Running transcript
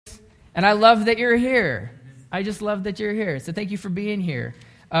And I love that you're here. I just love that you're here. So thank you for being here.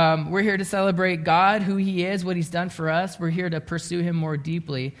 We're here to celebrate God, who he is, what he's done for us. We're here to pursue him more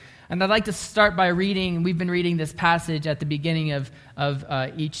deeply. And I'd like to start by reading, we've been reading this passage at the beginning of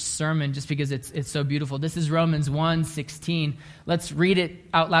each sermon just because it's so beautiful. This is Romans 1:16. Let's read it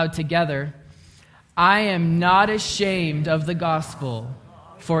out loud together. I am not ashamed of the gospel,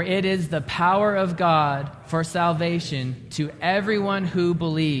 for it is the power of God for salvation to everyone who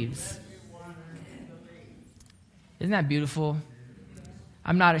believes. Isn't that beautiful?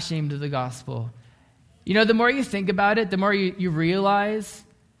 I'm not ashamed of the gospel. You know, the more you think about it, the more you realize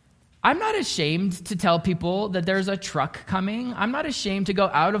I'm not ashamed to tell people that there's a truck coming. I'm not ashamed to go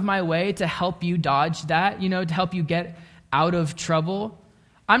out of my way to help you dodge that, to help you get out of trouble.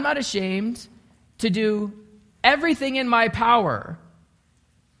 I'm not ashamed to do everything in my power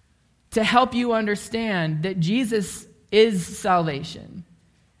to help you understand that Jesus is salvation,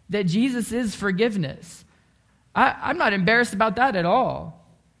 that Jesus is forgiveness. I'm not embarrassed about that at all.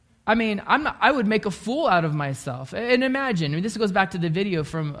 I mean, I would make a fool out of myself. And imagine, this goes back to the video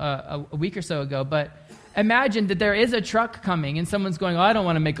from a week or so ago, but imagine that there is a truck coming and someone's going, I don't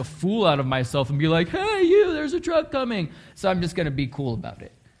want to make a fool out of myself and be like, hey, there's a truck coming. So I'm just going to be cool about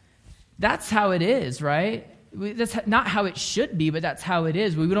it. That's how it is, right? That's not how it should be, but that's how it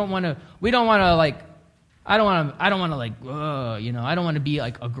is. I don't want to be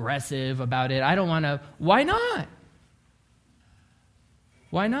like aggressive about it. Why not?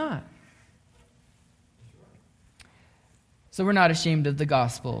 Why not? So we're not ashamed of the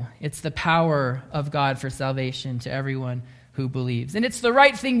gospel. It's the power of God for salvation to everyone who believes. And it's the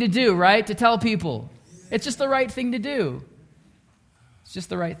right thing to do, right? To tell people. It's just the right thing to do. It's just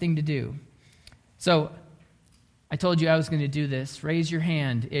the right thing to do. So I told you I was going to do this. Raise your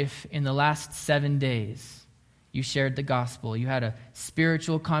hand if in the last 7 days you shared the gospel. You had a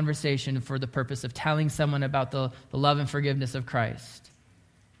spiritual conversation for the purpose of telling someone about the love and forgiveness of Christ.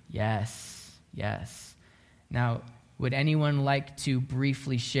 Yes. Now, would anyone like to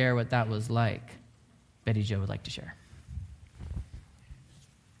briefly share what that was like? Betty Jo would like to share.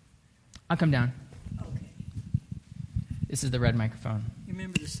 I'll come down. Okay. This is the red microphone. You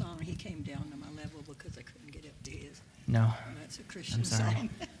remember the song, He Came Down to My Level because I couldn't get up to his? No. That's a Christian I'm sorry. song.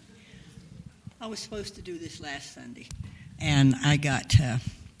 I was supposed to do this last Sunday, and I got a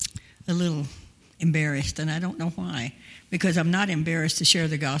little embarrassed, and I don't know why, because I'm not embarrassed to share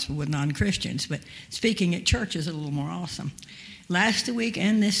the gospel with non-Christians, but speaking at church is a little more awesome. Last week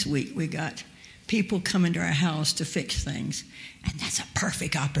and this week, we got people coming to our house to fix things, and that's a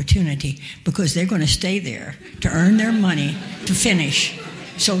perfect opportunity because they're going to stay there to earn their money to finish.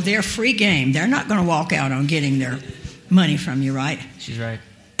 So they're free game. They're not going to walk out on getting their money from you, right? She's right.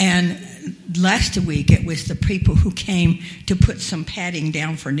 And last week, it was the people who came to put some padding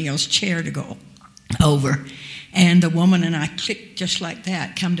down for Neil's chair to go over. And the woman and I clicked just like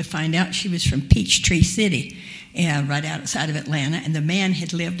that. Come to find out she was from Peachtree City, right outside of Atlanta. And the man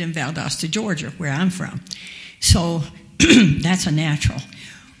had lived in Valdosta, Georgia, where I'm from. So that's a natural.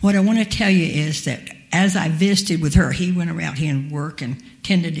 What I want to tell you is that as I visited with her, he went around here and worked and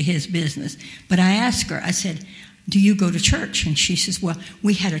tended to his business. But I asked her, I said, do you go to church? And she says, well,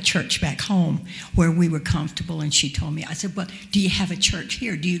 we had a church back home where we were comfortable. And she told me, I said, well, do you have a church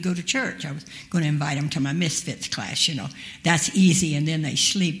here? Do you go to church? I was going to invite them to my Misfits class, That's easy. And then they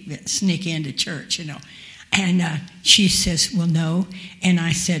sneak into church, And she says, well, no. And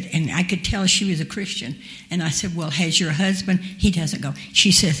I said, and I could tell she was a Christian. And I said, well, has your husband? He doesn't go.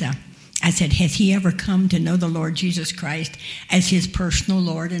 She says, I said, has he ever come to know the Lord Jesus Christ as his personal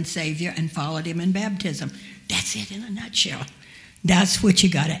Lord and Savior and followed him in baptism? That's it in a nutshell. That's what you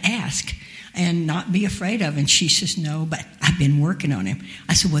got to ask and not be afraid of. And she says, no, but I've been working on him.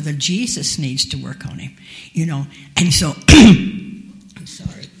 I said, well, then Jesus needs to work on him, And so, I'm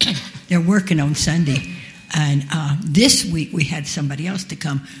sorry, they're working on Sunday. And this week we had somebody else to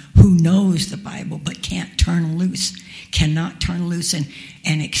come who knows the Bible but cannot turn loose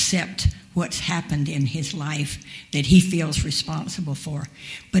and accept what's happened in his life that he feels responsible for.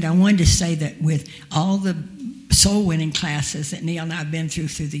 But I wanted to say that with all the soul-winning classes that Neil and I have been through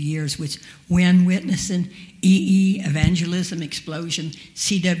the years, which WIN, Witnessing, EE, Evangelism, Explosion,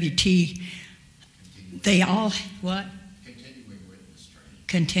 CWT, they all, what?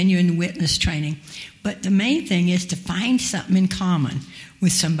 Continuing witness training. But the main thing is to find something in common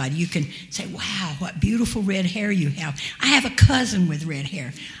with somebody. You can say, wow, what beautiful red hair you have. I have a cousin with red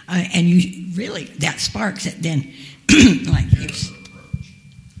hair. And you really, that sparks it then. Like it's,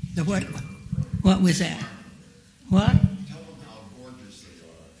 the what was that? What? Tell them how gorgeous they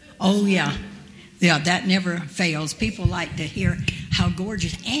are. Oh, yeah. Yeah, that never fails. People like to hear how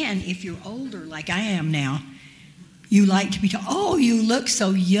gorgeous. And if you're older like I am now, you like to be told, oh, you look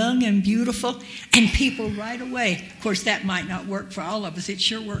so young and beautiful. And people right away, of course, that might not work for all of us. It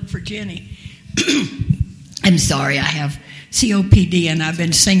sure worked for Jenny. I'm sorry, I have COPD and I've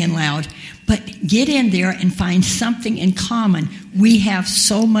been singing loud. But get in there and find something in common. We have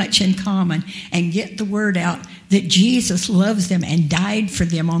so much in common. And get the word out that Jesus loves them and died for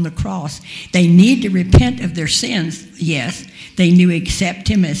them on the cross. They need to repent of their sins, yes. They need to accept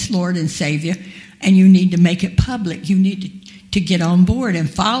him as Lord and Savior. And you need to make it public. You need to get on board and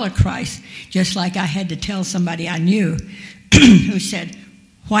follow Christ. Just like I had to tell somebody I knew who said,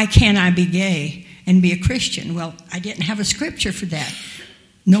 why can't I be gay and be a Christian? Well, I didn't have a scripture for that.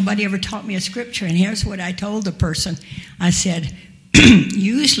 Nobody ever taught me a scripture. And here's what I told the person. I said,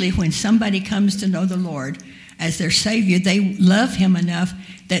 usually when somebody comes to know the Lord as their Savior, they love him enough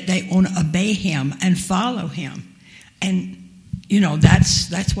that they want to obey him and follow him. And you know,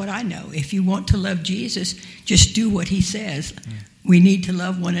 that's what I know. If you want to love Jesus, just do what he says. Yeah. We need to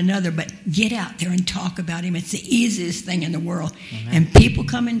love one another, but get out there and talk about him. It's the easiest thing in the world. Amen. And people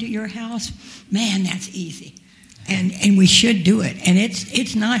come into your house, man, that's easy. And we should do it. And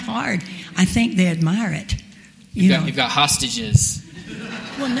it's not hard. I think they admire it. You've got hostages.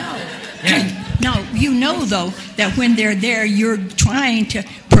 Well, no. Yeah. No, you know, though, that when they're there, you're trying to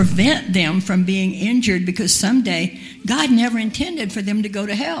prevent them from being injured because someday God never intended for them to go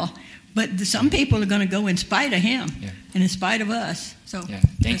to hell. But some people are going to go in spite of him and in spite of us. So, yeah.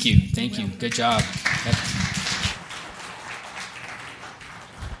 Thank you. Good job.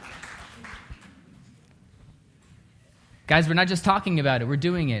 Guys, we're not just talking about it. We're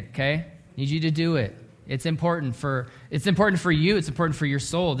doing it, okay? Need you to do it. It's important for you. It's important for your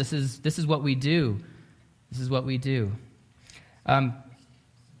soul. This is what we do. This is what we do.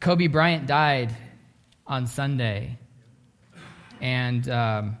 Kobe Bryant died on Sunday, and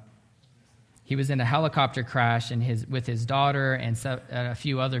he was in a helicopter crash, and with his daughter and a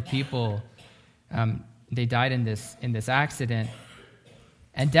few other people. They died in this accident.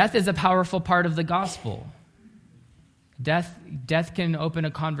 And death is a powerful part of the gospel. Death can open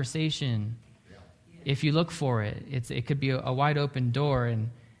a conversation. If you look for it, it could be a wide open door.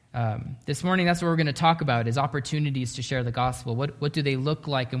 And this morning, that's what we're going to talk about, is opportunities to share the gospel. What do they look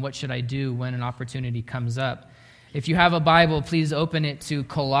like, and what should I do when an opportunity comes up? If you have a Bible, please open it to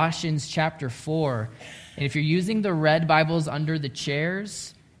Colossians chapter 4. And if you're using the red Bibles under the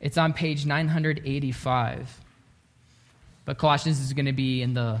chairs, it's on page 985. But Colossians is going to be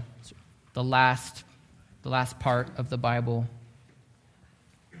in the last part of the Bible.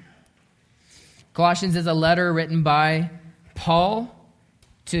 Colossians is a letter written by Paul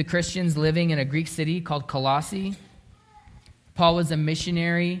to Christians living in a Greek city called Colossae. Paul was a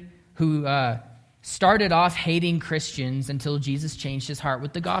missionary who started off hating Christians until Jesus changed his heart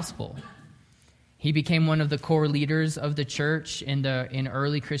with the gospel. He became one of the core leaders of the church in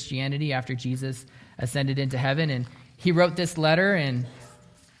early Christianity after Jesus ascended into heaven. And he wrote this letter, and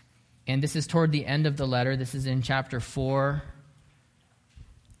this is toward the end of the letter. This is in chapter 4,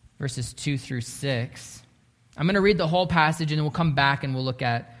 verses 2 through 6. I'm going to read the whole passage, and then we'll come back and we'll look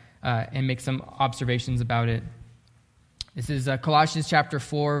at and make some observations about it. This is Colossians chapter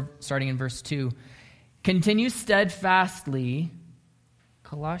 4, starting in verse 2. Continue steadfastly.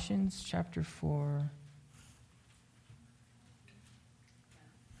 Colossians chapter 4.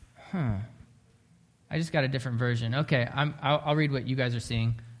 I just got a different version. Okay, I'll read what you guys are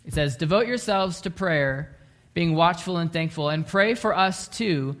seeing. It says, devote yourselves to prayer, being watchful and thankful, and pray for us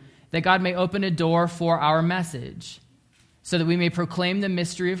too, that God may open a door for our message, so that we may proclaim the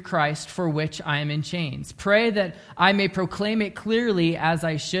mystery of Christ, for which I am in chains. Pray that I may proclaim it clearly as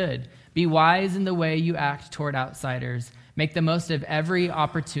I should. Be wise in the way you act toward outsiders. Make the most of every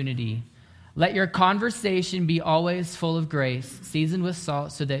opportunity. Let your conversation be always full of grace, seasoned with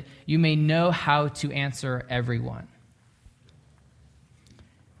salt, so that you may know how to answer everyone.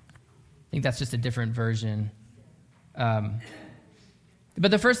 I think that's just a different version. But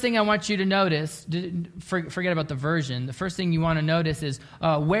the first thing I want you to notice, forget about the version, the first thing you want to notice is,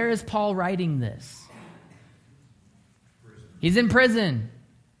 where is Paul writing this? He's in prison.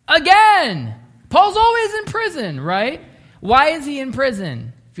 Again! Paul's always in prison, right? Why is he in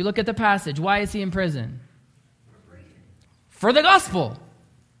prison? If you look at the passage, why is he in prison? For the gospel.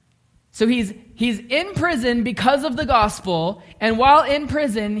 So he's in prison because of the gospel, and while in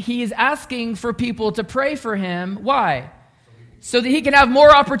prison, he's asking for people to pray for him. Why? So that he can have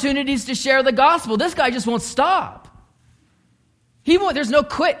more opportunities to share the gospel. This guy just won't stop. There's no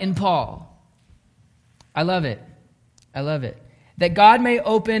quit in Paul. I love it. that God may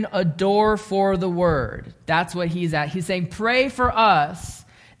open a door for the word. That's what he's at. He's saying, pray for us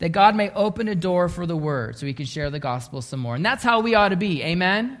that God may open a door for the word so we can share the gospel some more. And that's how we ought to be.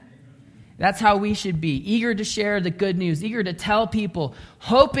 Amen? That's how we should be. Eager to share the good news, eager to tell people,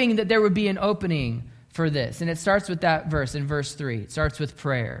 hoping that there would be an opening for this. And it starts with that verse in verse 3. It starts with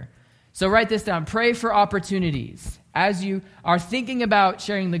prayer. So write this down. Pray for opportunities. As you are thinking about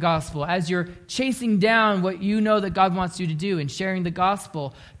sharing the gospel, as you're chasing down what you know that God wants you to do and sharing the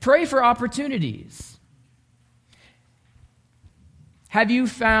gospel, pray for opportunities. Have you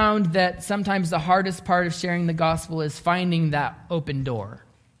found that sometimes the hardest part of sharing the gospel is finding that open door,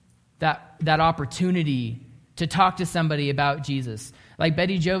 that opportunity to talk to somebody about Jesus? Like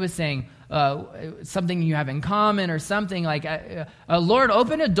Betty Jo was saying, something you have in common or something like, Lord,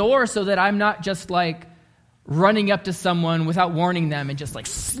 open a door so that I'm not just like running up to someone without warning them and just like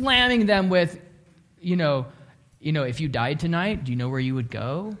slamming them with, if you died tonight, do you know where you would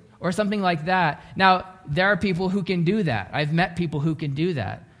go? Or something like that. Now, there are people who can do that. I've met people who can do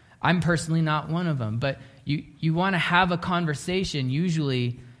that. I'm personally not one of them. But you want to have a conversation,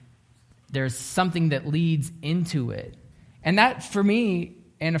 usually there's something that leads into it. And that, for me,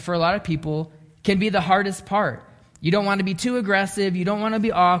 and for a lot of people, can be the hardest part. You don't want to be too aggressive. You don't want to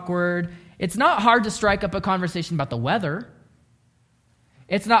be awkward. It's not hard to strike up a conversation about the weather.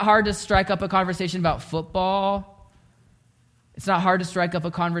 It's not hard to strike up a conversation about football. It's not hard to strike up a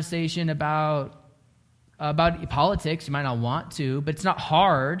conversation about politics. You might not want to, but it's not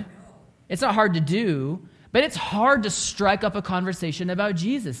hard. It's not hard to do, but it's hard to strike up a conversation about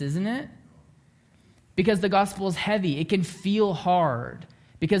Jesus, isn't it? Because the gospel is heavy. It can feel hard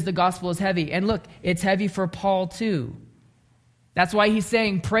because the gospel is heavy. And look, it's heavy for Paul too. That's why he's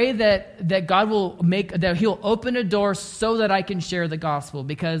saying, pray that God will that he'll open a door so that I can share the gospel,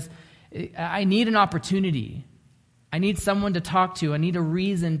 because I need an opportunity. I need someone to talk to. I need a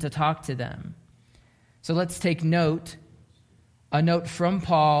reason to talk to them. So let's take a note from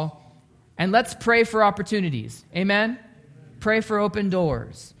Paul, and let's pray for opportunities. Amen? Pray for open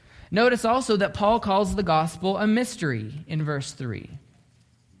doors. Notice also that Paul calls the gospel a mystery in verse 3.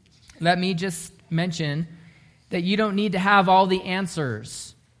 Let me just mention that you don't need to have all the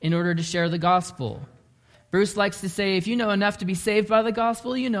answers in order to share the gospel. Bruce likes to say, if you know enough to be saved by the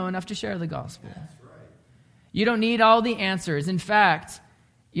gospel, you know enough to share the gospel. That's right. You don't need all the answers. In fact,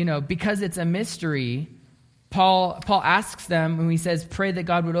 because it's a mystery, Paul asks them when he says, pray that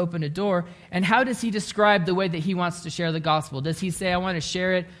God would open a door. And how does he describe the way that he wants to share the gospel? Does he say, I want to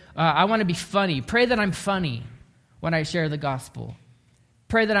share it, I want to be funny. Pray that I'm funny when I share the gospel.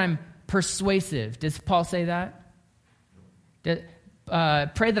 Pray that I'm persuasive. Does Paul say that?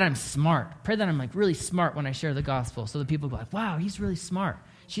 Pray that I'm smart. Pray that I'm like really smart when I share the gospel, so that people go like, wow, he's really smart.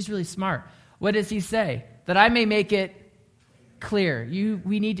 She's really smart. What does he say? That I may make it clear.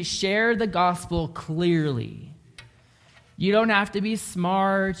 We need to share the gospel clearly. You don't have to be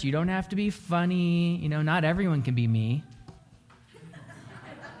smart. You don't have to be funny. Not everyone can be me.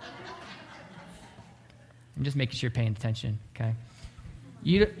 I'm just making sure you're paying attention, okay?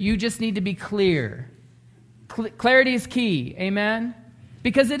 You just need to be clear. Clarity is key, amen?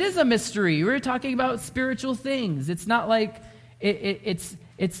 Because it is a mystery. We're talking about spiritual things. It's not like it's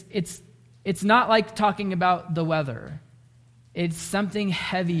not like talking about the weather. It's something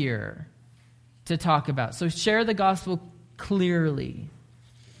heavier to talk about. So share the gospel clearly.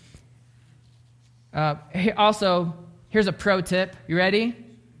 Also, here's a pro tip. You ready?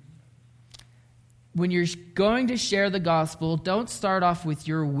 When you're going to share the gospel, don't start off with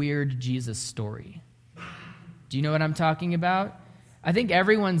your weird Jesus story. Do you know what I'm talking about? I think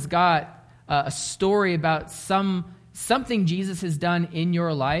everyone's got a story about something Jesus has done in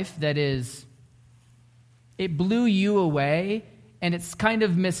your life that it blew you away, and it's kind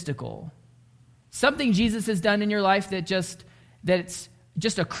of mystical. Something Jesus has done in your life that it's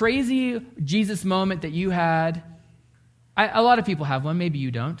just a crazy Jesus moment that you had. A lot of people have one, maybe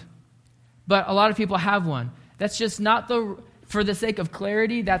you don't. But a lot of people have one. That's just not for the sake of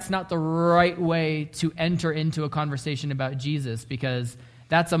clarity, that's not the right way to enter into a conversation about Jesus, because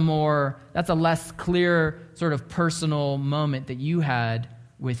that's a less clear sort of personal moment that you had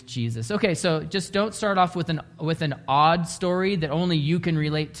with Jesus. Okay, so just don't start off with an odd story that only you can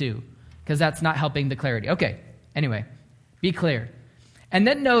relate to, because that's not helping the clarity. Okay, anyway, be clear. And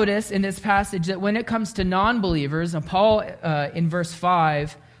then notice in this passage that when it comes to non-believers, and Paul in verse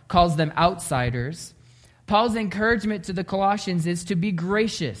 5 calls them outsiders, Paul's encouragement to the Colossians is to be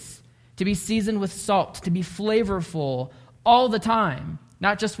gracious, to be seasoned with salt, to be flavorful all the time,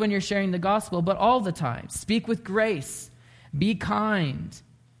 not just when you're sharing the gospel, but all the time. Speak with grace, be kind.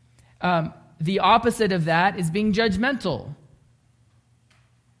 The opposite of that is being judgmental.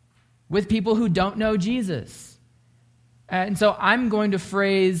 with people who don't know Jesus. And so I'm going to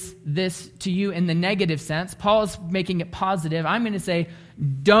phrase this to you in the negative sense. Paul is making it positive. I'm going to say,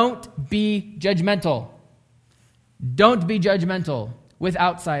 don't be judgmental. Don't be judgmental with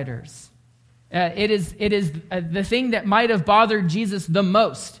outsiders. It is the thing that might have bothered Jesus the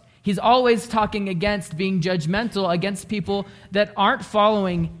most. He's always talking against being judgmental against people that aren't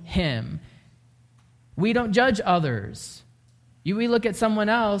following him. We don't judge others. We look at someone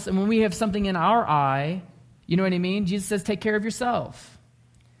else, and when we have something in our eye, you know what I mean? Jesus says, take care of yourself.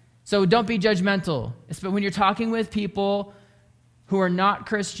 So don't be judgmental. But when you're talking with people who are not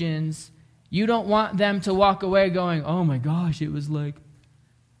Christians, you don't want them to walk away going, oh my gosh, it was like,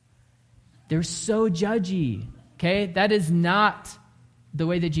 they're so judgy. Okay? That is not the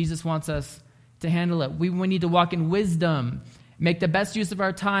way that Jesus wants us to handle it. We need to walk in wisdom, make the best use of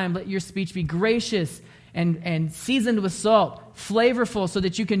our time, let your speech be gracious and seasoned with salt, flavorful, so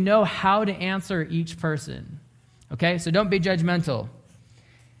that you can know how to answer each person. Okay? So don't be judgmental.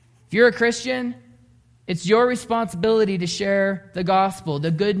 If you're a Christian, it's your responsibility to share the gospel,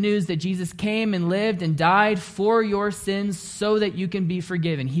 the good news that Jesus came and lived and died for your sins so that you can be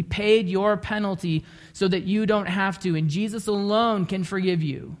forgiven. He paid your penalty so that you don't have to, and Jesus alone can forgive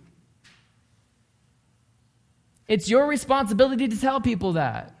you. It's your responsibility to tell people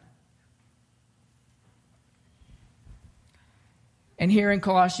that. And here in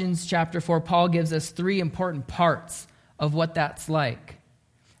Colossians chapter 4, Paul gives us 3 important parts of what that's like.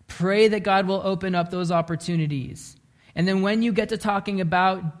 Pray that God will open up those opportunities. And then when you get to talking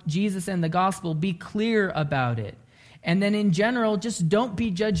about Jesus and the gospel, be clear about it. And then in general, just don't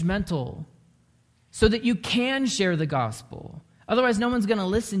be judgmental so that you can share the gospel. Otherwise, no one's going to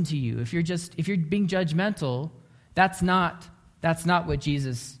listen to you. If you're being judgmental, that's not what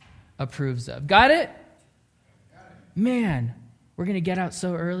Jesus approves of. Got it? Man, we're going to get out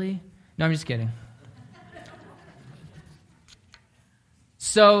so early? No, I'm just kidding.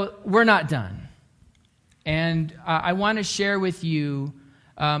 So we're not done. And I want to share with you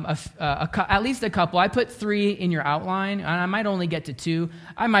at least a couple. I put 3 in your outline, and I might only get to 2.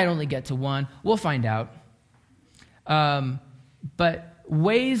 I might only get to 1. We'll find out. But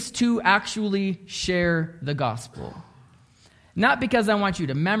ways to actually share the gospel. Not because I want you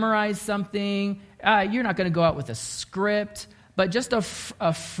to memorize something. You're not going to go out with a script, but just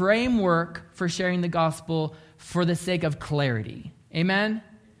a framework for sharing the gospel for the sake of clarity. Amen?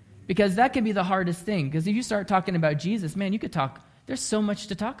 Because that can be the hardest thing. Because if you start talking about Jesus, man, you could talk. There's so much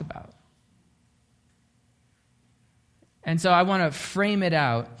to talk about. And so I want to frame it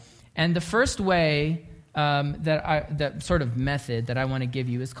out. And the first way, that sort of method that I want to give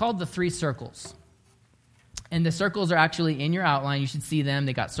you is called the 3 circles. And the circles are actually in your outline. You should see them.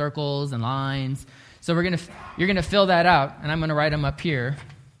 They got circles and lines. So you're gonna fill that out, and I'm going to write them up here.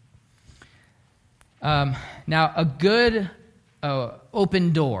 Now, a good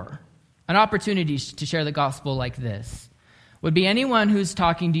open door, an opportunity to share the gospel like this, would be anyone who's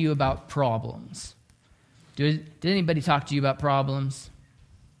talking to you about problems. Did anybody talk to you about problems?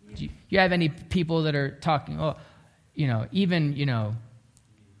 Do you have any people that are talking, oh,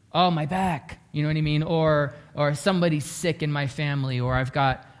 my back, you know what I mean? Or somebody's sick in my family, or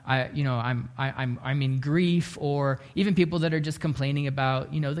I'm in grief, or even people that are just complaining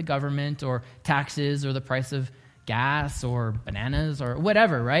about, the government or taxes or the price of gas or bananas or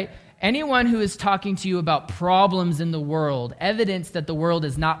whatever, right? Anyone who is talking to you about problems in the world, evidence that the world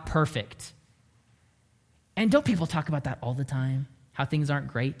is not perfect. And don't people talk about that all the time? How things aren't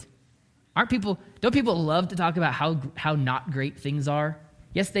great? Don't people love to talk about how not great things are?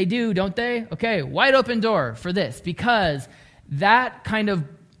 Yes, they do, don't they? Okay, wide open door for this, because that kind of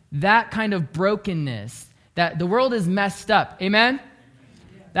brokenness, that the world is messed up, amen?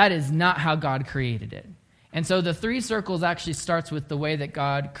 That is not how God created it. And so the 3 circles actually starts with the way that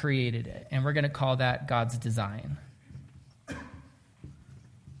God created it, and we're going to call that God's design.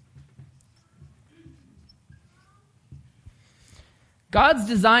 God's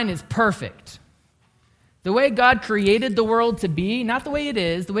design is perfect. The way God created the world to be, not the way it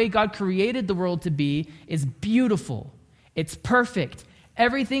is, the way God created the world to be is beautiful. It's perfect.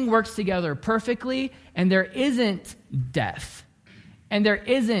 Everything works together perfectly, and there isn't death, and there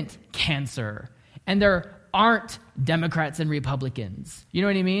isn't cancer, and there aren't Democrats and Republicans. You know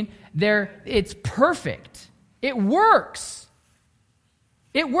what I mean? It's perfect. It works.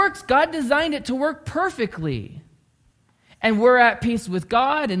 It works. God designed it to work perfectly. And we're at peace with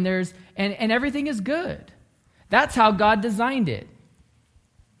God, and everything is good. That's how God designed it.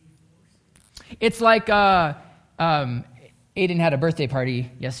 It's like Aiden had a birthday party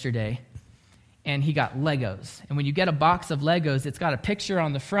yesterday, and he got Legos. And when you get a box of Legos, it's got a picture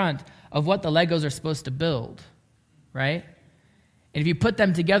on the front of what the Legos are supposed to build, right? And if you put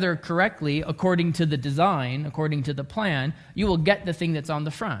them together correctly, according to the design, according to the plan, you will get the thing that's on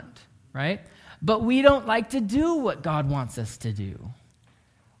the front, right? But we don't like to do what God wants us to do.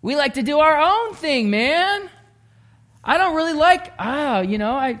 We like to do our own thing, man. I don't really like, I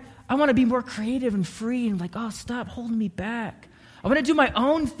want to be more creative and free and like, stop holding me back. I want to do my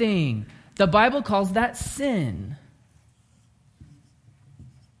own thing. The Bible calls that sin.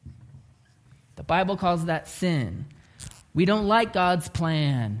 The Bible calls that sin. We don't like God's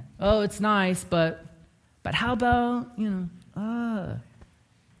plan. Oh, it's nice, but how about,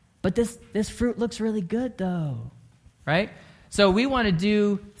 but this fruit looks really good though, right? So we want to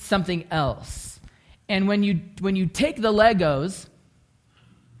do something else. And when you take the Legos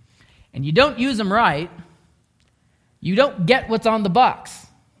and you don't use them right, you don't get what's on the box.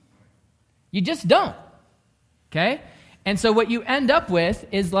 You just don't, okay? And so what you end up with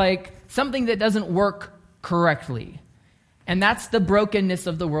is like something that doesn't work correctly. And that's the brokenness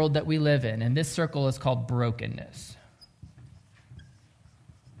of the world that we live in. And this circle is called brokenness.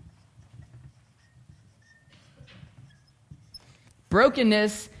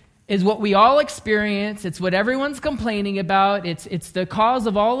 Brokenness is what we all experience. It's what everyone's complaining about. It's the cause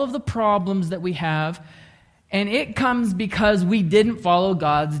of all of the problems that we have. And it comes because we didn't follow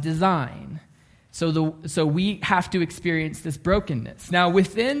God's design. So we have to experience this brokenness. Now,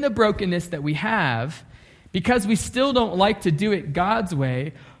 within the brokenness that we have, because we still don't like to do it God's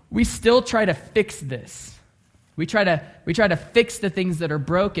way, we still try to fix this. We try to fix the things that are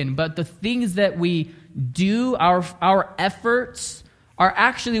broken, but the things that we do, our efforts, are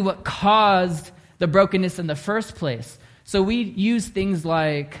actually what caused the brokenness in the first place. So we use things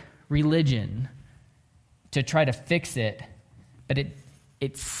like religion to try to fix it, but it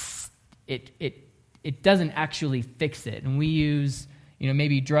doesn't actually fix it. And we use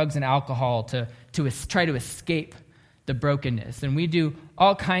maybe drugs and alcohol to try to escape the brokenness. And we do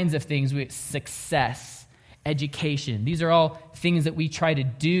all kinds of things with success, education. These are all things that we try to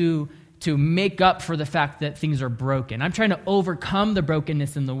do to make up for the fact that things are broken. I'm trying to overcome the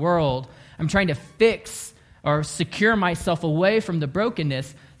brokenness in the world. I'm trying to fix or secure myself away from the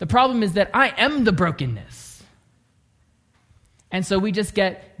brokenness. The problem is that I am the brokenness. And so we just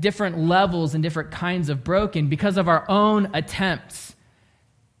get different levels and different kinds of broken because of our own attempts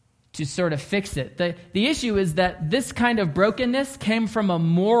to sort of fix it. The issue is that this kind of brokenness came from a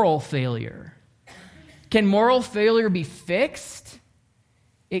moral failure. Can moral failure be fixed?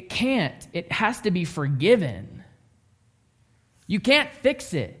 It can't. It has to be forgiven. You can't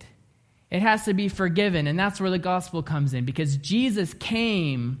fix it. It has to be forgiven. And that's where the gospel comes in, because Jesus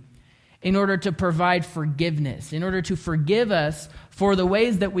came in order to provide forgiveness, in order to forgive us for the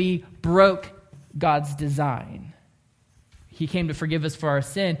ways that we broke God's design. He came to forgive us for our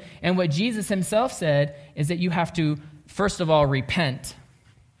sin. And what Jesus himself said is that you have to, first of all, repent.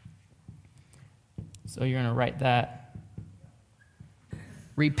 So you're going to write that.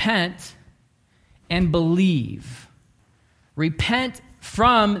 Repent and believe. Repent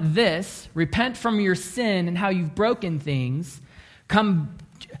from this. Repent from your sin and how you've broken things.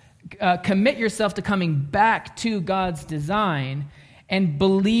 Commit yourself to coming back to God's design and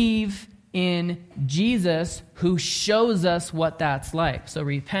believe in Jesus, who shows us what that's like. So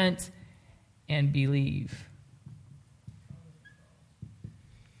repent and believe.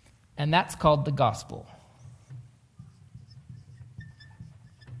 And that's called the gospel.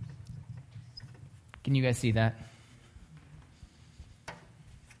 Can you guys see that?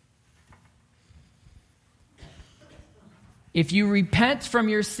 If you repent from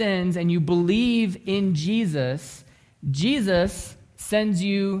your sins and you believe in Jesus, Jesus sends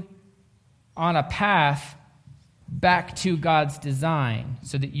you on a path back to God's design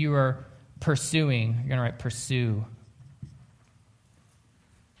so that you are pursuing. You're going to write pursue.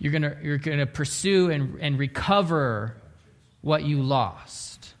 You're going to pursue and recover what you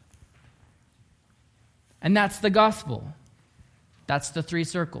lost. And that's the gospel. That's the 3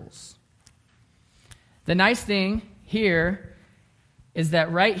 circles. The nice thing here is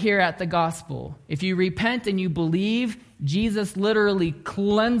that right here at the gospel, if you repent and you believe, Jesus literally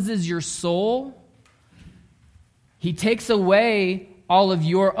cleanses your soul. He takes away all of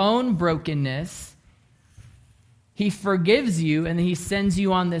your own brokenness. He forgives you, and he sends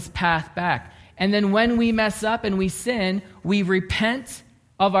you on this path back. And then when we mess up and we sin, we repent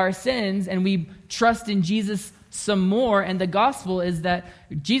of our sins and we trust in Jesus some more. And the gospel is that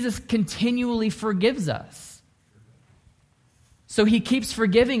Jesus continually forgives us. So he keeps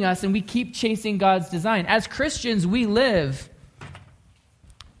forgiving us, and we keep chasing God's design. As Christians, we live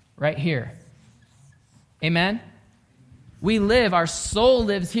right here. Amen? We live, our soul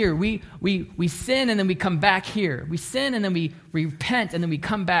lives here. We sin and then we come back here. We sin and then we repent and then we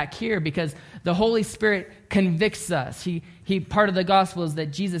come back here because the Holy Spirit convicts us. Part of the gospel is that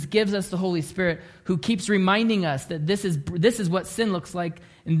Jesus gives us the Holy Spirit who keeps reminding us that this is what sin looks like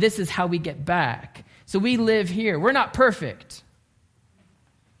and this is how we get back. So we live here. We're not perfect.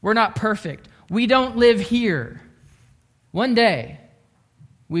 We're not perfect. We don't live here. One day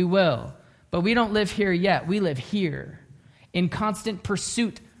we will, but we don't live here yet. We live here in constant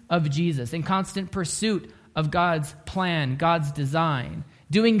pursuit of Jesus, in constant pursuit of God's plan, God's design,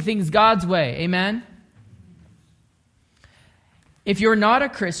 doing things God's way. Amen? If you're not a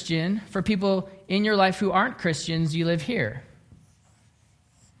Christian, for people in your life who aren't Christians, you live here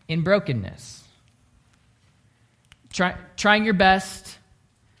in brokenness. Trying your best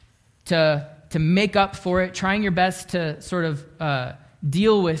to make up for it, trying your best to sort of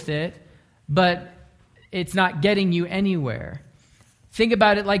deal with it, but it's not getting you anywhere. Think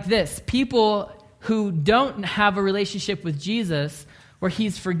about it like this. People who don't have a relationship with Jesus where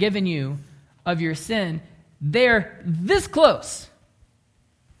he's forgiven you of your sin, they're this close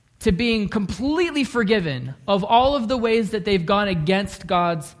to being completely forgiven of all of the ways that they've gone against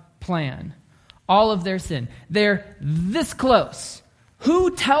God's plan, all of their sin. They're this close.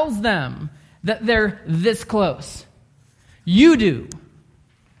 Who tells them that they're this close? You do.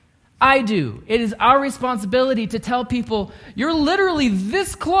 I do. It is our responsibility to tell people, you're literally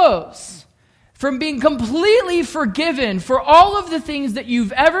this close from being completely forgiven for all of the things that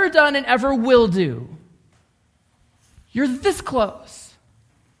you've ever done and ever will do. You're this close.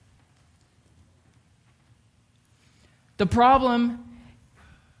 The problem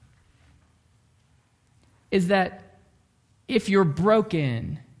is that if you're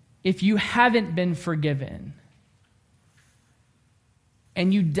broken, if you haven't been forgiven,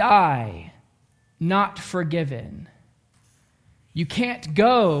 and you die not forgiven, you can't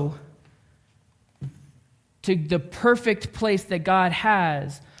go to the perfect place that God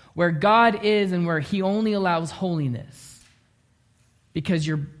has, where God is and where he only allows holiness, because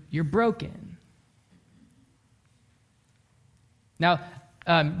you're broken. Now,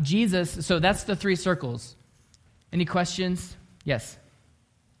 Jesus, so that's the 3 circles. Any questions? Yes.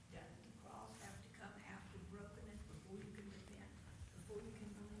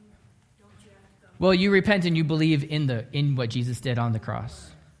 Well, you repent and you believe in what Jesus did on the cross.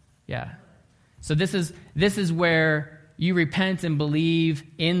 Yeah. So this is where you repent and believe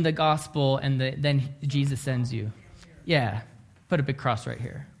in the gospel, and then Jesus sends you. Yeah. Put a big cross right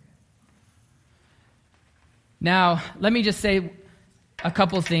here. Now, let me just say a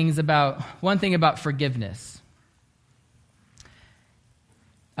couple things one thing about forgiveness.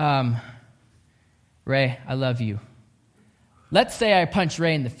 Ray, I love you. Let's say I punch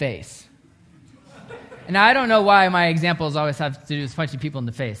Ray in the face. And I don't know why my examples always have to do with punching people in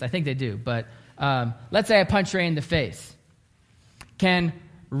the face. I think they do, but let's say I punch Ray in the face. Can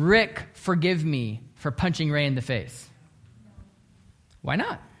Rick forgive me for punching Ray in the face? Why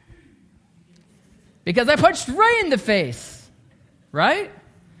not? Because I punched Ray in the face, right?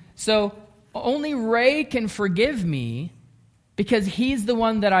 So only Ray can forgive me because he's the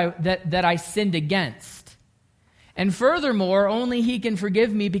one that I sinned against. And furthermore, only he can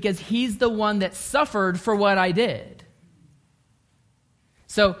forgive me because he's the one that suffered for what I did.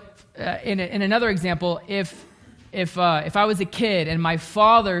 So, in another example, if I was a kid and my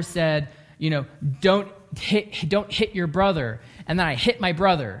father said, don't hit your brother, and then I hit my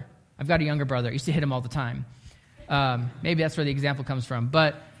brother. I've got a younger brother. I used to hit him all the time. Maybe that's where the example comes from.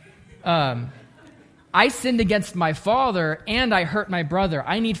 But I sinned against my father and I hurt my brother.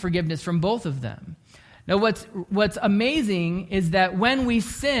 I need forgiveness from both of them. Now, what's amazing is that when we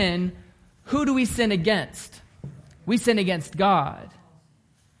sin, who do we sin against? We sin against God.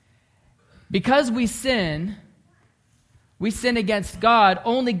 Because we sin against God.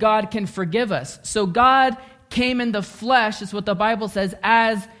 Only God can forgive us. So God came in the flesh, is what the Bible says,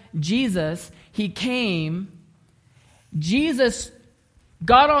 as Jesus. He came. Jesus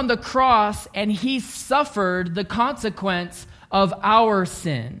got on the cross and he suffered the consequence of our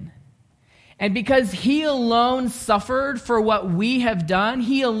sin. And because he alone suffered for what we have done,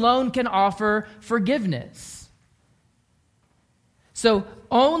 he alone can offer forgiveness. So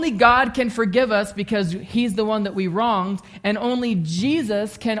only God can forgive us because he's the one that we wronged, and only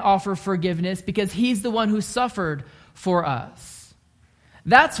Jesus can offer forgiveness because he's the one who suffered for us.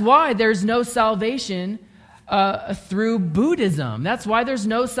 That's why there's no salvation through Buddhism. That's why there's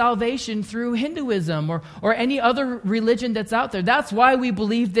no salvation through Hinduism or any other religion that's out there. That's why we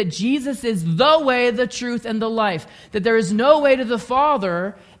believe that Jesus is the way, the truth, and the life. That there is no way to the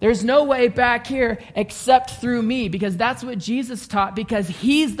Father, there's no way back here except through me, because that's what Jesus taught, because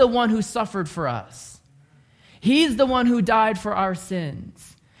he's the one who suffered for us. He's the one who died for our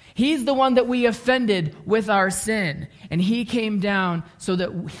sins. He's the one that we offended with our sin, and he came down so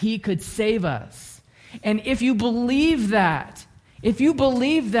that he could save us. And if you believe that,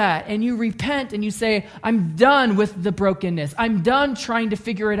 and you repent and you say, I'm done with the brokenness. I'm done trying to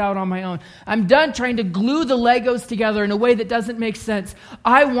figure it out on my own. I'm done trying to glue the Legos together in a way that doesn't make sense.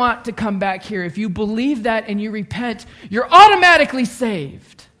 I want to come back here. If you believe that and you repent, you're automatically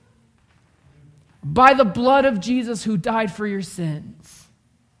saved by the blood of Jesus who died for your sins.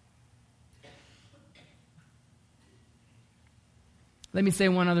 Let me say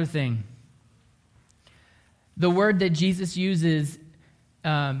one other thing. The word that Jesus uses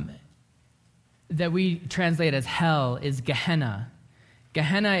that we translate as hell is Gehenna.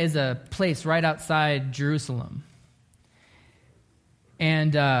 Gehenna is a place right outside Jerusalem.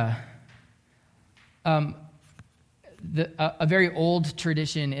 And a very old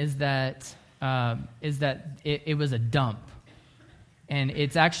tradition is that it was a dump. And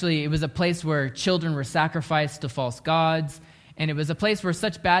it was a place where children were sacrificed to false gods. And it was a place where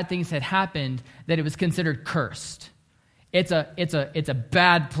such bad things had happened that it was considered cursed. It's a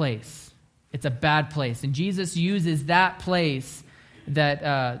bad place. It's a bad place. And Jesus uses that place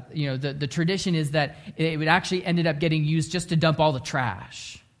that, the tradition is that it would actually ended up getting used just to dump all the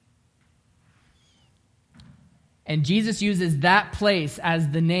trash. And Jesus uses that place as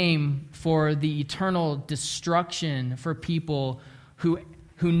the name for the eternal destruction for people who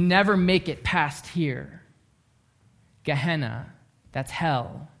never make it past here. Gehenna, that's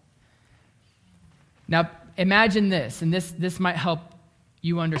hell. Now, imagine this, and this might help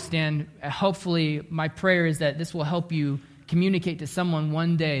you understand. Hopefully, my prayer is that this will help you communicate to someone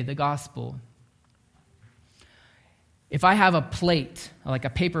one day the gospel. If I have a plate, like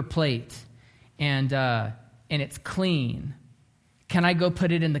a paper plate, and it's clean, can I go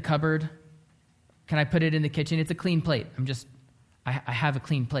put it in the cupboard? Can I put it in the kitchen? It's a clean plate. I have a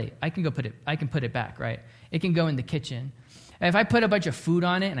clean plate. I can put it back, right? It can go in the kitchen. And if I put a bunch of food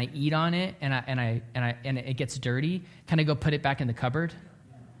on it and I eat on it and it gets dirty, can I go put it back in the cupboard?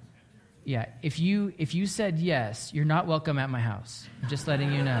 Yeah. If you said yes, you're not welcome at my house. I'm just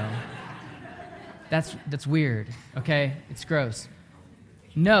letting you know. That's weird. Okay? It's gross.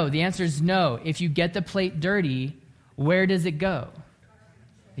 No, the answer is no. If you get the plate dirty, where does it go?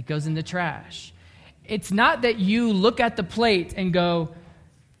 It goes in the trash. It's not that you look at the plate and go,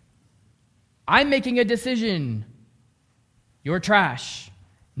 I'm making a decision. You're trash.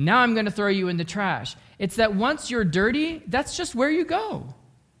 Now I'm going to throw you in the trash. It's that once you're dirty, that's just where you go.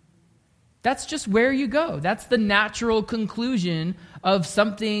 That's just where you go. That's the natural conclusion of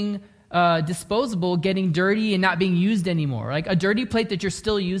something disposable getting dirty and not being used anymore. Like a dirty plate that you're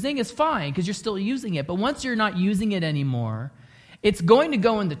still using is fine because you're still using it. But once you're not using it anymore, it's going to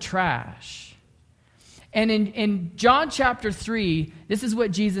go in the trash. And in John chapter 3, this is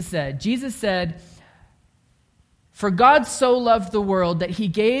what Jesus said. Jesus said, "For God so loved the world that he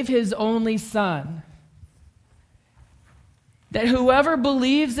gave his only Son, that whoever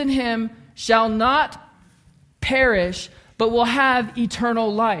believes in him shall not perish, but will have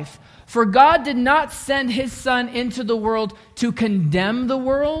eternal life. For God did not send his Son into the world to condemn the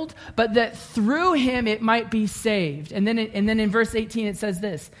world, but that through him it might be saved." And then in verse 18 it says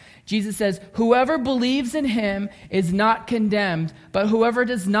this. Jesus says, "Whoever believes in him is not condemned, but whoever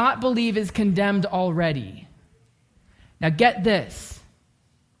does not believe is condemned already." Now get this.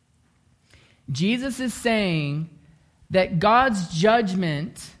 Jesus is saying that God's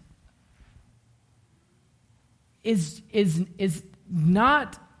judgment is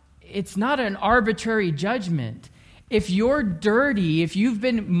not, it's not an arbitrary judgment. If you're dirty, if you've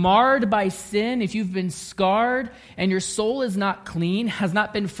been marred by sin, if you've been scarred, and your soul is not clean, has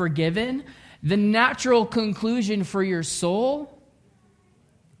not been forgiven, the natural conclusion for your soul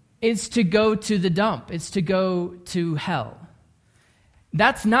is to go to the dump. It's to go to hell.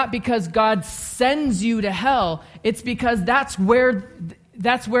 That's not because God sends you to hell. It's because that's where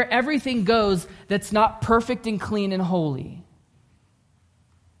everything goes that's not perfect and clean and holy.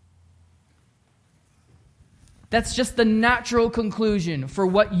 That's just the natural conclusion for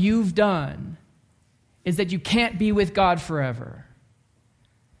what you've done, is that you can't be with God forever.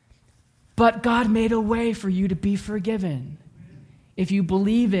 But God made a way for you to be forgiven. If you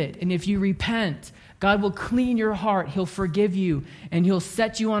believe it and if you repent, God will clean your heart. He'll forgive you, and he'll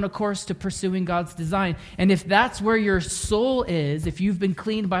set you on a course to pursuing God's design. And if that's where your soul is, if you've been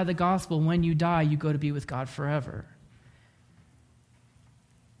cleaned by the gospel, when you die, you go to be with God forever.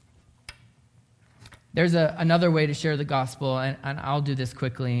 There's another way to share the gospel, and I'll do this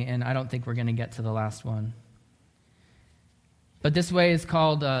quickly, and I don't think we're going to get to the last one. But this way is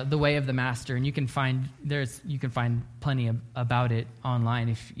called the way of the master, and you can find plenty about it online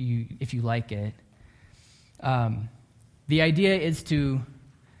if you like it. The idea is to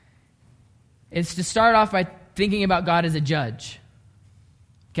start off by thinking about God as a judge.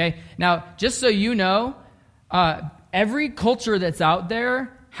 Okay? Now, just so you know, every culture that's out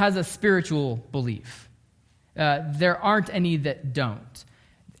there has a spiritual belief. There aren't any that don't.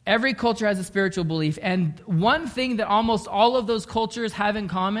 Every culture has a spiritual belief, and one thing that almost all of those cultures have in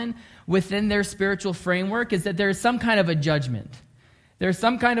common within their spiritual framework is that there is some kind of a judgment. There's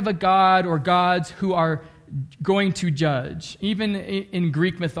some kind of a god or gods who are going to judge. Even in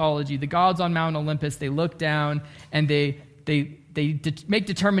Greek mythology, the gods on Mount Olympus, they look down and they make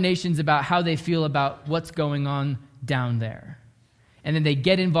determinations about how they feel about what's going on down there. And then they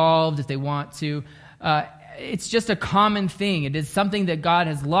get involved if they want to. It's just a common thing. It is something that God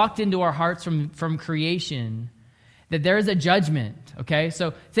has locked into our hearts from creation, that there is a judgment, okay?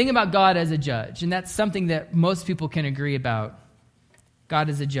 So think about God as a judge, and that's something that most people can agree about. God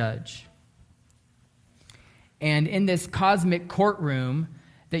is a judge. And in this cosmic courtroom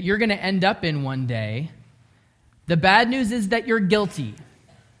that you're going to end up in one day, the bad news is that you're guilty,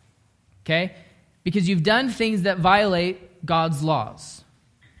 okay? Because you've done things that violate God's laws.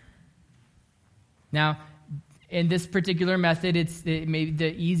 Now, in this particular method, it maybe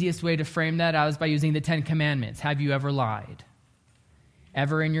the easiest way to frame that out is by using the 10 Commandments. Have you ever lied?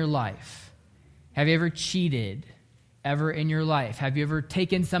 Ever in your life? Have you ever cheated? Ever in your life? Have you ever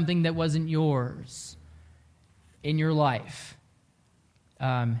taken something that wasn't yours in your life?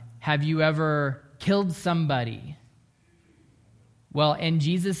 Have you ever killed somebody? Well, and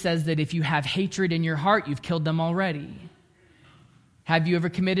Jesus says that if you have hatred in your heart, you've killed them already. Have you ever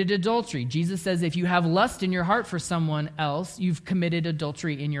committed adultery? Jesus says if you have lust in your heart for someone else, you've committed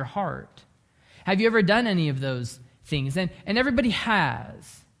adultery in your heart. Have you ever done any of those things? And everybody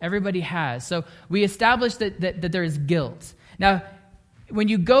has. Everybody has. So we established that there is guilt. Now, when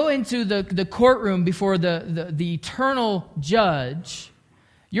you go into the courtroom before the eternal judge,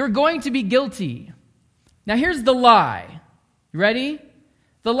 you're going to be guilty. Now, here's the lie. You ready?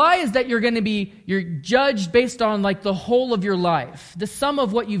 The lie is that you're judged based on like the whole of your life, the sum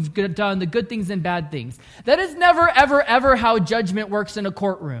of what you've done, the good things and bad things. That is never, ever, ever how judgment works in a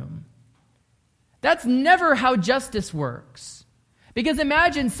courtroom. That's never how justice works. Because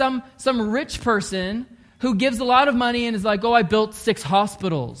imagine some rich person who gives a lot of money and is like, I built 6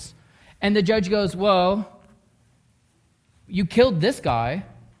 hospitals. And the judge goes, well, you killed this guy.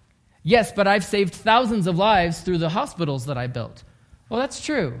 Yes, but I've saved thousands of lives through the hospitals that I built. Well, that's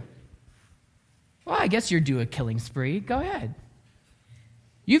true. Well, I guess you're due a killing spree. Go ahead.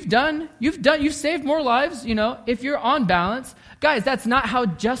 You've saved more lives, if you're on balance. Guys, that's not how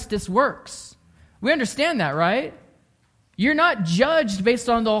justice works. We understand that, right? You're not judged based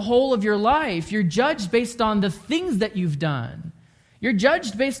on the whole of your life. You're judged based on the things that you've done. You're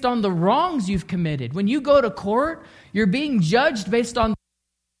judged based on the wrongs you've committed. When you go to court, you're being judged based on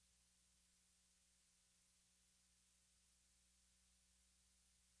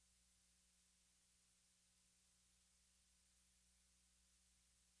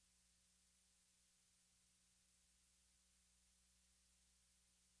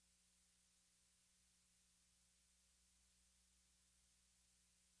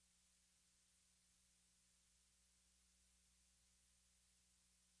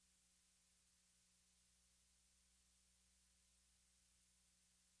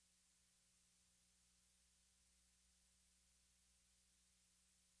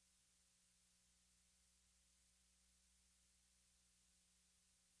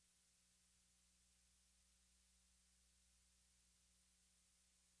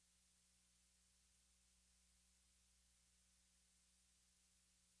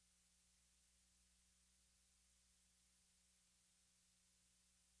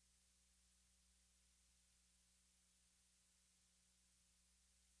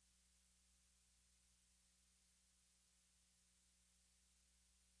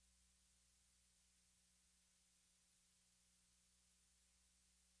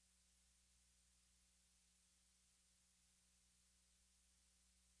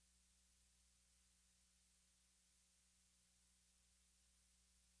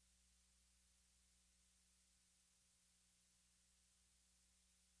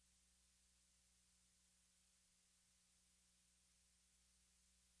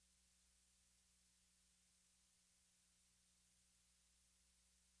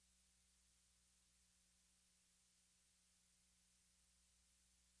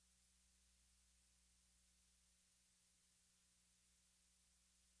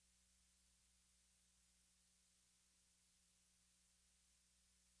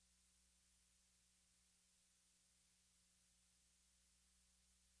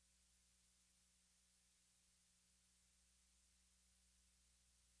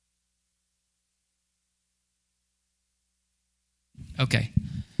Okay.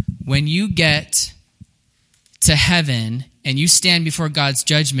 When you get to heaven and you stand before God's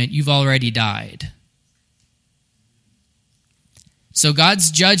judgment, you've already died. So God's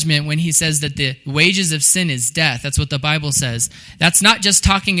judgment, when he says that the wages of sin is death, that's what the Bible says. That's not just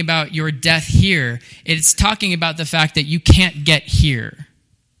talking about your death here. It's talking about the fact that you can't get here.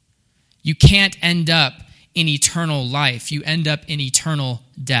 You can't end up in eternal life. You end up in eternal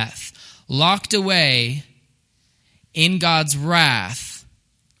death. Locked away in God's wrath,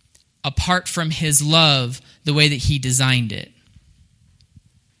 apart from his love, the way that he designed it.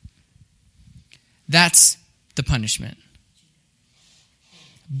 That's the punishment.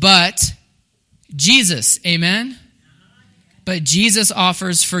 But Jesus, amen? But Jesus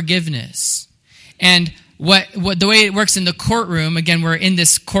offers forgiveness. And what the way it works in the courtroom, again, we're in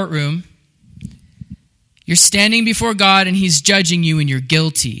this courtroom, you're standing before God and he's judging you and you're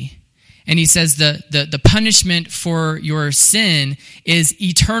guilty. And he says the punishment for your sin is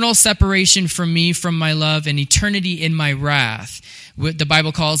eternal separation from me, from my love, and eternity in my wrath. What the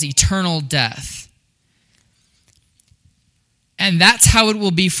Bible calls eternal death. And that's how it will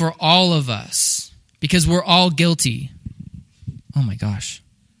be for all of us, because we're all guilty. Oh my gosh.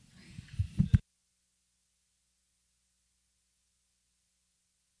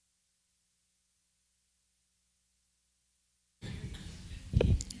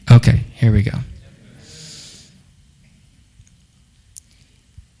 Okay, here we go.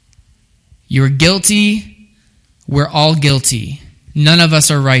 You're guilty. We're all guilty. None of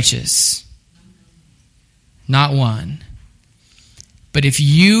us are righteous. Not one. But if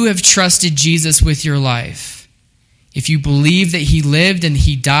you have trusted Jesus with your life, if you believe that he lived and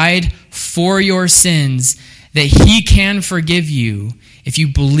he died for your sins, that he can forgive you, if you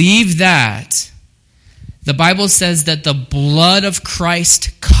believe that, the Bible says that the blood of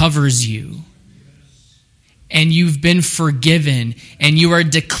Christ covers you. And you've been forgiven, and you are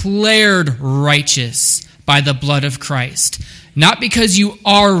declared righteous by the blood of Christ. Not because you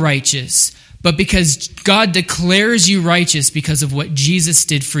are righteous, but because God declares you righteous because of what Jesus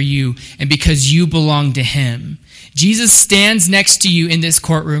did for you and because you belong to him. Jesus stands next to you in this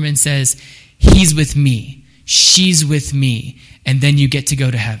courtroom and says, he's with me, she's with me, and then you get to go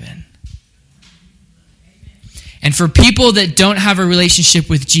to heaven. And for people that don't have a relationship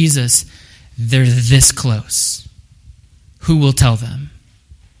with Jesus, they're this close. Who will tell them?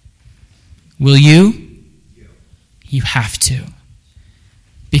 Will you? You have to.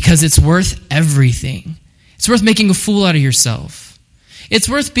 Because it's worth everything. It's worth making a fool out of yourself. It's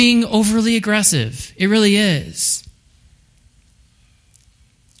worth being overly aggressive. It really is.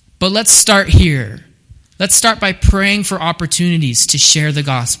 But let's start here. Let's start by praying for opportunities to share the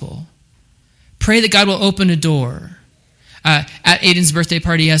gospel. Pray that God will open a door. At Aiden's birthday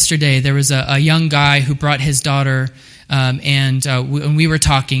party yesterday, there was a young guy who brought his daughter, and we were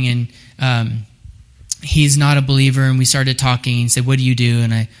talking, and he's not a believer, and we started talking, and he said, what do you do?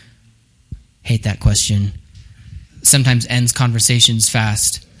 And I hate that question. Sometimes ends conversations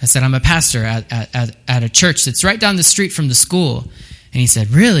fast. I said, I'm a pastor at a church that's right down the street from the school. And he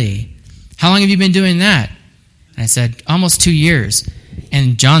said, really? How long have you been doing that? And I said, almost 2 years.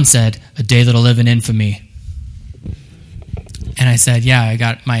 And John said, a day that'll live in infamy. And I said, yeah, I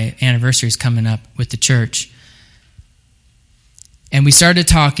got my anniversary's coming up with the church. And we started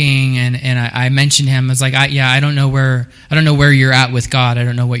talking, and I mentioned him. I was like, I don't know where you're at with God. I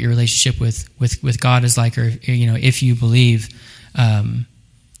don't know what your relationship with God is like, or if you believe.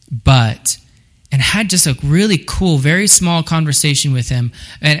 But had just a really cool, very small conversation with him.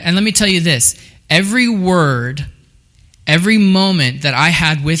 And let me tell you this: every word, every moment that I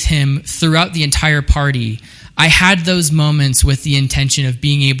had with him throughout the entire party, I had those moments with the intention of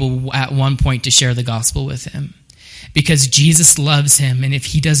being able at one point to share the gospel with him. Because Jesus loves him, and if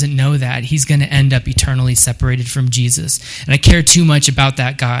he doesn't know that, he's going to end up eternally separated from Jesus. And I care too much about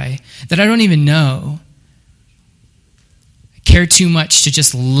that guy that I don't even know. I care too much to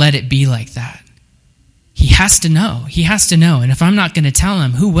just let it be like that. He has to know. He has to know. And if I'm not going to tell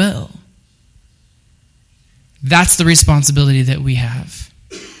him, who will? That's the responsibility that we have.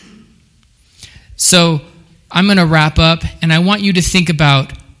 So I'm going to wrap up, and I want you to think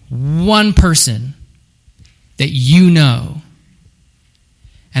about one person that you know.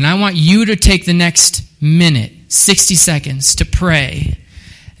 And I want you to take the next minute, 60 seconds, to pray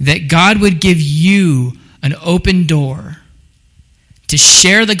that God would give you an open door to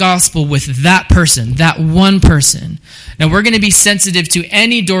share the gospel with that person, that one person. Now, we're going to be sensitive to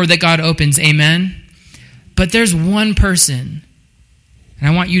any door that God opens, amen? But there's one person, and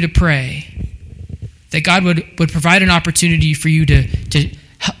I want you to pray that God would provide an opportunity for you to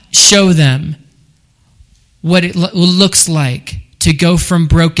show them what it looks like to go from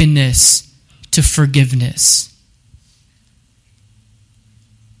brokenness to forgiveness.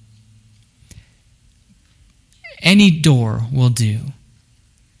 Any door will do.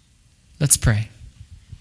 Let's pray.